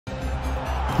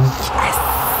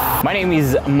My name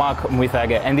is Mark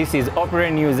Mwithaga and this is Opera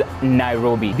News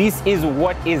Nairobi. This is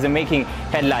what is making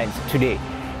headlines today.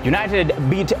 United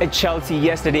beat Chelsea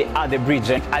yesterday at the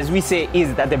bridge, and as we say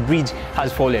is that the bridge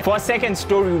has fallen. For a second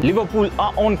story, Liverpool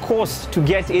are on course to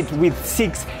get it with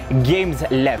 6 games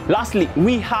left. Lastly,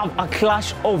 we have a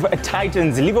clash of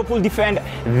titans. Liverpool defend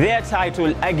their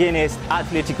title against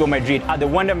Atletico Madrid at the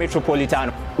Wanda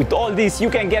Metropolitano. With all this,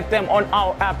 you can get them on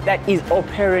our app, that is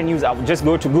Opera News app. Just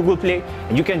go to Google Play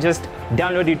and you can just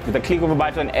download it with a click of a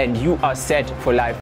button and you are set for life.